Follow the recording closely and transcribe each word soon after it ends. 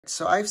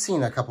So I've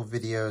seen a couple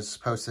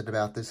videos posted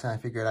about this, and I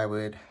figured I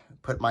would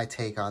put my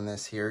take on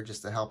this here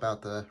just to help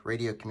out the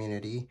radio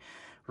community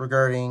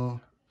regarding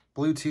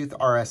Bluetooth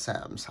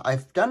RSMs.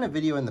 I've done a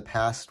video in the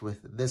past with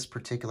this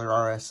particular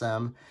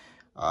RSM.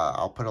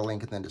 I'll put a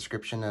link in the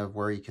description of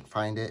where you can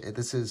find it.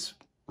 This is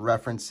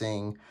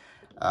referencing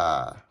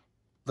the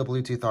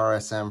Bluetooth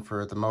RSM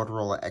for the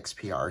Motorola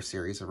XPR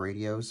series of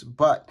radios,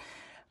 but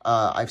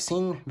I've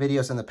seen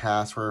videos in the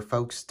past where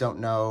folks don't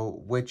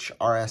know which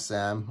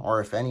RSM,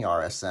 or if any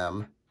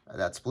RSM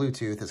that's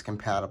Bluetooth, is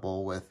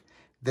compatible with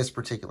this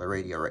particular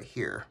radio right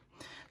here.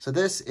 So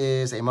this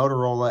is a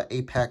Motorola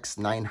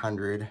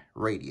APX900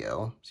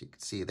 radio, so you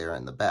can see there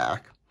in the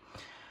back.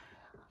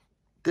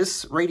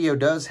 This radio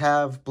does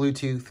have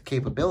Bluetooth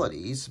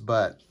capabilities,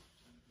 but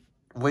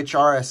which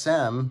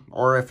RSM,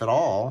 or if at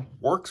all,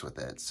 works with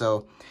it?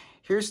 So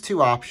here's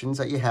two options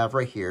that you have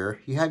right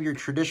here. You have your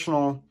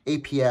traditional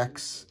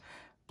APX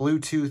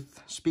Bluetooth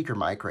speaker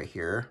mic right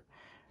here.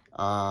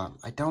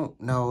 I don't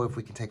know if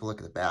we can take a look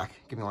at the back.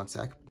 Give me one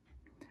sec.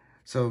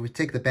 So if we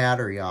take the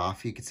battery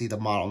off, you can see the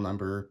model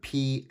number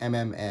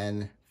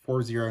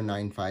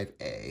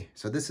PMMN4095A.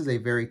 So this is a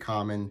very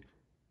common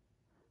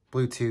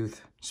Bluetooth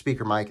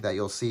speaker mic that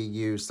you'll see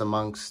used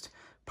amongst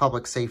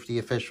public safety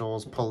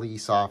officials,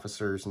 police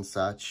officers, and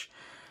such.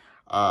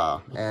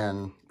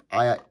 And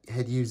I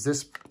had used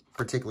this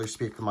particular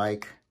speaker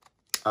mic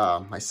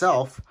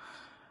myself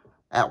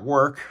at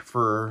work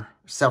for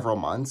several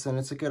months, and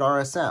it's a good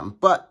RSM.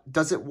 But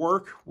does it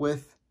work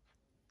with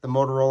the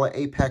Motorola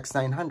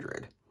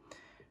APX900?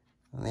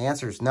 And the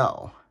answer is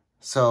no.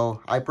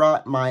 So I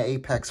brought my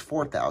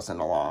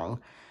APX4000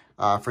 along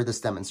for this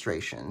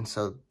demonstration.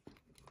 So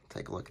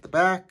take a look at the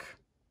back.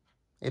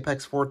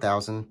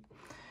 APX4000.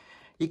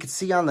 You can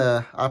see on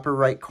the upper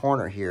right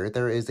corner here,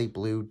 there is a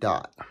blue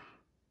dot.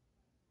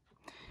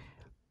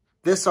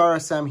 This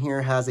RSM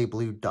here has a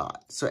blue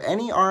dot. So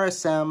any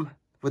RSM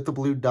with the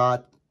blue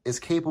dot is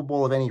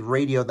capable of any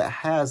radio that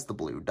has the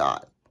blue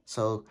dot.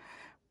 So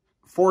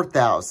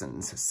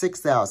 4000s,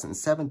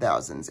 6000s,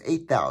 7000s,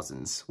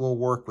 8000s will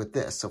work with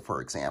this. So for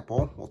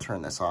example, we'll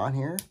turn this on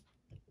here.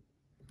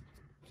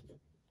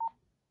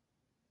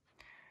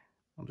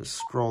 I'll just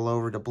scroll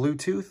over to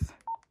Bluetooth.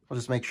 We'll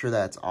just make sure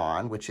that's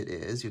on, which it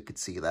is. You could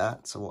see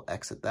that, so we'll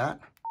exit that.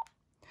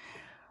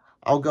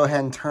 I'll go ahead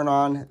and turn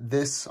on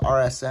this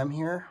RSM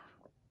here.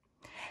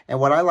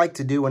 And what I like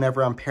to do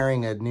whenever I'm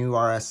pairing a new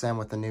RSM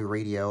with a new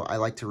radio, I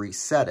like to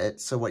reset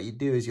it. So what you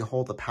do is you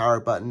hold the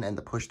power button and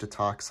the push to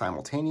talk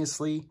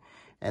simultaneously,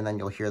 and then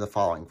you'll hear the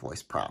following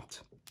voice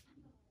prompt.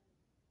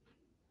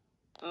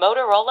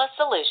 Motorola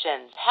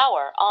Solutions,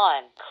 power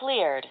on,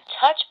 cleared.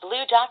 Touch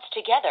blue dots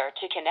together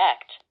to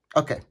connect.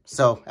 Okay,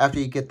 so after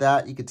you get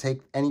that, you can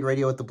take any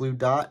radio with the blue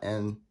dot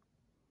and...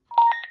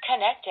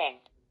 Connecting.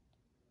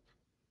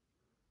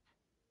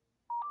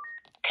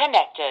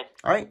 Connected.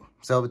 All right,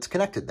 so it's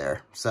connected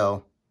there.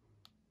 So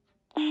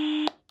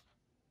the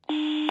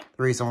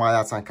reason why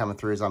that's not coming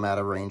through is I'm out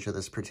of range of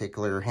this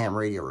particular ham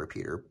radio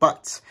repeater.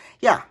 But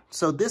yeah,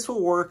 so this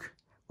will work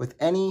with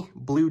any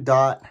blue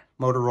dot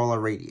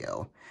Motorola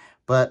radio.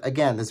 But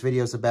again, this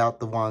video is about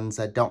the ones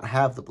that don't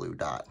have the blue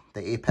dot,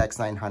 the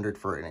APX900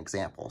 for an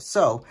example.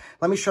 So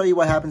let me show you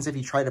what happens if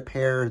you try to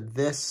pair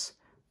this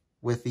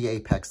with the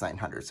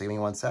APX900. So give me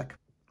one sec.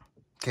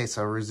 Okay,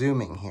 so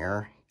resuming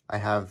here. I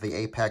have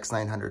the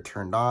APX900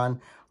 turned on.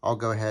 I'll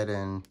go ahead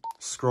and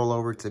scroll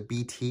over to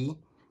BT.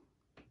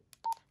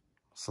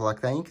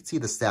 Select that, and you can see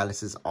the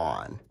status is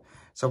on.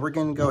 So we're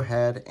going to go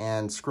ahead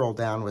and scroll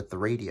down with the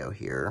radio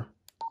here.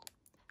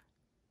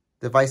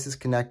 Device is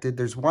connected.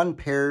 There's one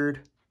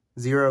paired,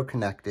 0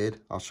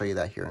 connected. I'll show you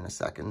that here in a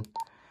second.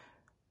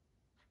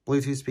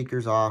 Bluetooth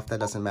speakers off. That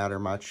doesn't matter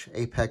much.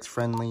 Apex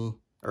friendly.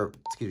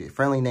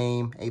 Friendly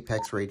name,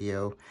 Apex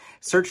radio.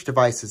 Search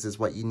devices is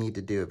what you need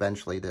to do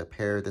eventually to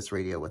pair this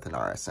radio with an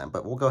RSM.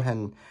 But we'll go ahead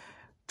and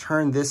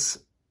turn this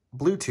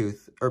blue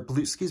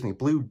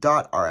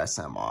dot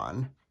RSM on.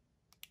 And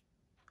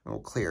we'll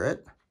clear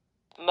it.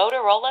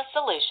 Motorola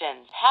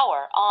Solutions,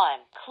 power on,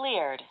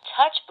 cleared.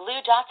 Touch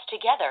blue dots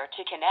together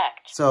to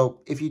connect.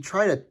 So if you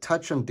try to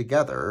touch them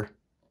together,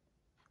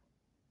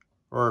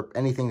 or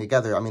anything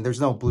together, I mean, there's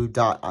no blue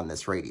dot on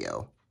this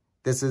radio.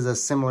 This is a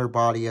similar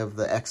body of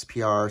the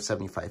XPR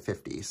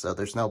 7550, so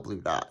there's no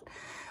blue dot.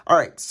 All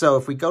right, so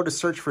if we go to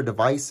search for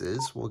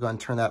devices, we'll go and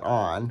turn that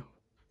on.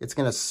 It's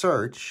going to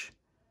search,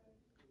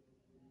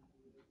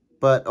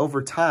 but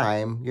over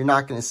time, you're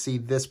not going to see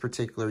this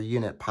particular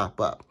unit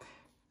pop up.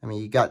 I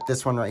mean, you got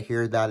this one right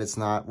here. That is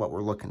not what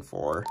we're looking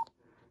for.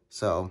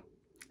 So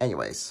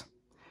anyways,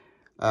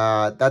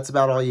 that's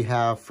about all you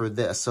have for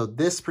this. So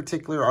this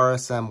particular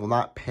RSM will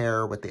not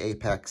pair with the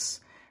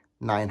Apex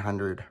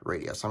 900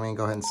 radio. So I'm going to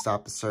go ahead and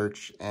stop the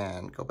search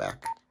and go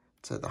back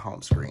to the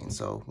home screen.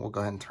 So we'll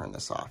go ahead and turn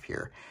this off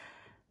here.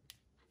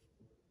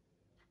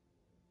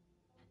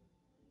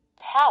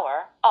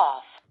 Power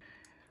off.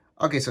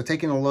 Okay, so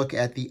taking a look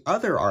at the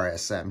other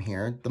RSM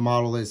here, the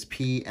model is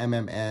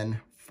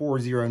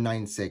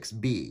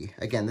PMMN4096B.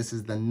 Again, this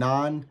is the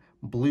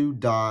non-blue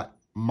dot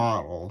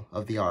model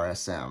of the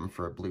RSM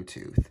for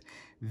Bluetooth.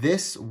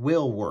 This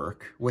will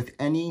work with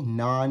any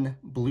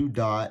non-Blue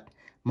Dot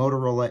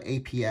Motorola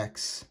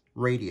APX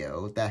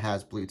radio that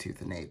has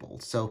Bluetooth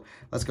enabled. So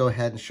let's go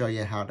ahead and show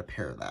you how to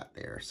pair that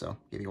there. So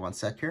give you one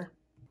sec here.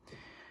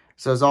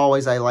 So as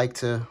always, I like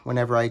to,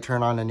 whenever I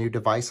turn on a new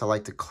device, I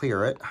like to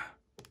clear it.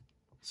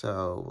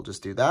 So we'll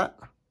just do that.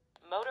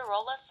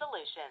 Motorola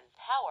Solutions,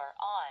 power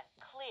on,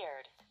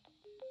 cleared.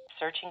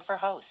 Searching for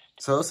host.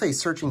 So let's say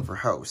searching for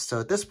host. So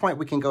at this point,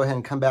 we can go ahead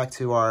and come back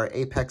to our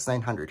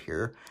APX900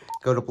 here.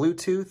 Go to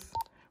Bluetooth.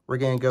 We're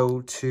going to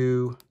go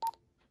to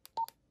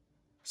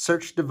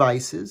search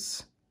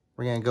devices.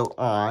 We're going to go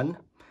on.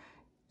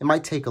 It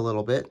might take a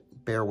little bit.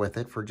 Bear with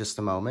it for just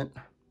a moment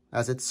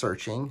as it's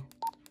searching.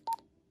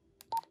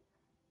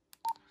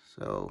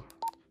 So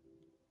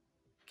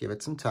give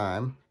it some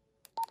time.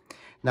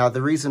 Now,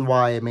 the reason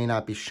why it may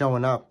not be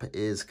showing up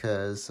is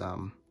because, let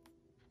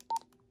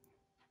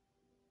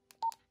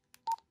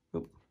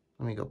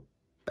me go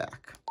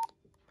back.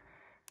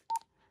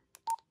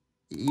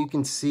 You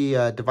can see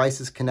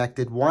devices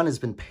connected. One has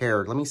been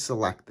paired. Let me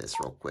select this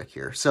real quick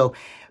here. So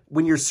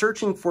when you're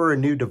searching for a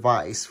new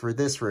device, for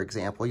this, for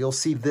example, you'll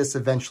see this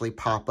eventually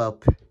pop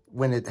up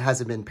when it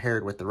hasn't been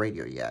paired with the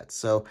radio yet.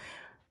 So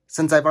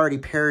since I've already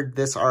paired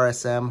this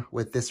RSM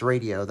with this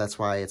radio, that's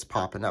why it's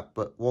popping up.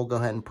 But we'll go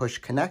ahead and push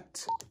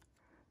connect,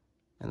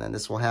 and then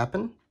this will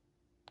happen.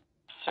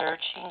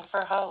 Searching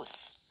for host.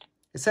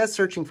 It says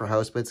searching for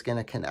host, but it's going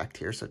to connect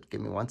here. So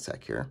give me one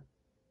sec here.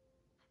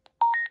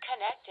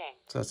 Connecting.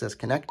 So it says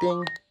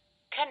connecting.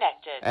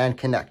 Connected. And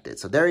connected.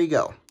 So there you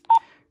go.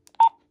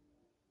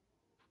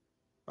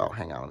 Oh,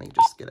 hang on. Let me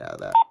just get out of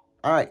that.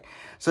 All right.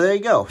 So there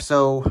you go.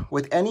 So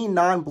with any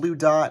non-Blue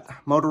Dot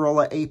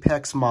Motorola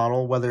APX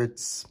model, whether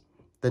it's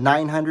the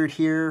 900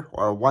 here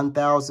or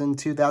 1000,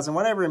 2000,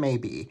 whatever it may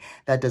be,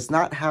 that does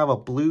not have a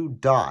blue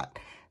dot,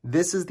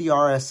 this is the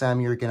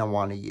RSM you're going to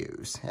want to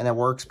use. And it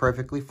works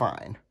perfectly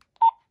fine.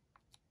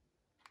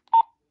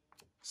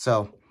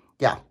 So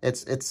yeah,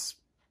 it's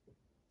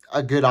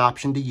a good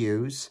option to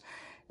use,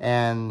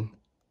 and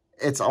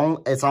it's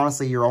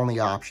honestly your only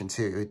option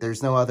too.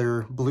 There's no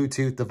other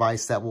Bluetooth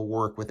device that will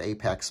work with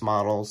Apex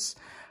models.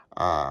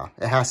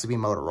 It has to be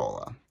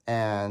Motorola,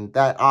 and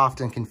that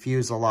often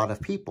confuses a lot of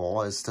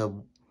people as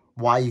to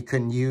why you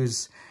couldn't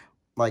use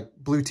like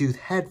Bluetooth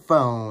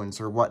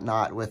headphones or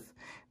whatnot with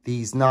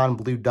these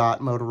non-Blue Dot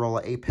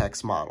Motorola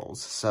Apex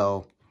models.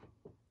 So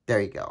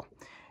there you go.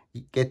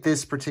 You get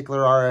this particular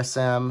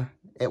RSM.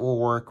 It will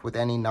work with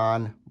any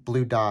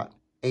non-Blue Dot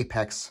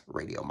Apex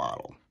radio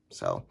model.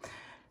 So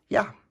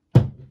yeah,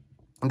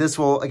 this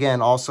will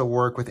again also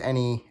work with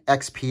any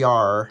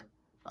XPR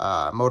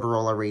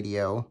Motorola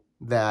radio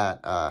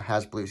that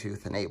has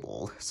Bluetooth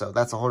enabled. So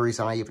that's the whole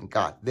reason I even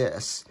got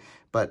this,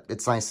 but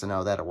it's nice to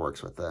know that it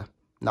works with the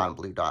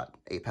non-Blue Dot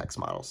Apex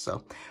models.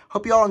 So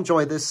hope you all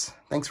enjoy this.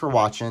 Thanks for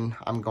watching.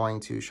 I'm going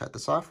to shut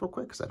this off real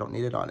quick because I don't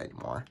need it on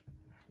anymore.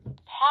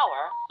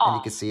 Power off. And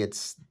you can see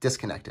it's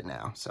disconnected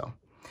now. So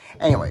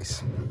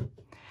anyways,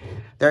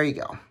 there you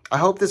go. I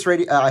hope this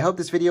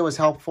video was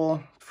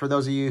helpful for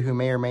those of you who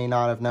may or may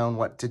not have known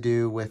what to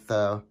do with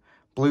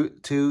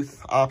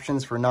Bluetooth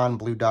options for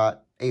non-Blue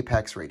Dot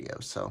Apex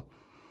radios. So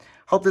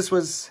hope this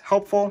was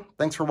helpful.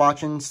 Thanks for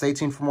watching. Stay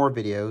tuned for more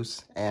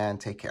videos, and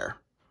take care.